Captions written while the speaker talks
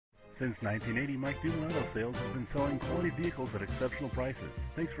Since 1980, Mike Duman Auto Sales has been selling quality vehicles at exceptional prices.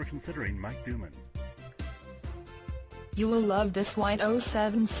 Thanks for considering Mike Duman. You will love this white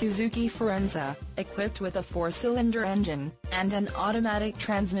 07 Suzuki Forenza, equipped with a 4-cylinder engine and an automatic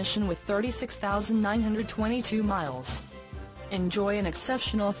transmission with 36,922 miles. Enjoy an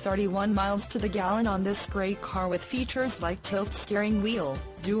exceptional 31 miles to the gallon on this great car with features like tilt steering wheel,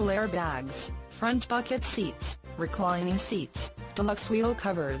 dual airbags, front bucket seats, reclining seats, deluxe wheel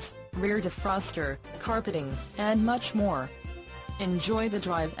covers, rear defroster, carpeting, and much more. Enjoy the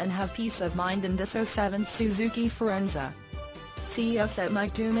drive and have peace of mind in this 07 Suzuki Forenza. See us at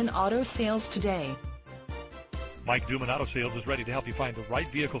Mike Duman Auto Sales today. Mike Duman Auto Sales is ready to help you find the right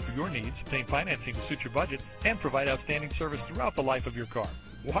vehicle for your needs, obtain financing to suit your budget, and provide outstanding service throughout the life of your car.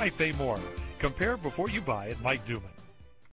 Why pay more? Compare before you buy at Mike Duman.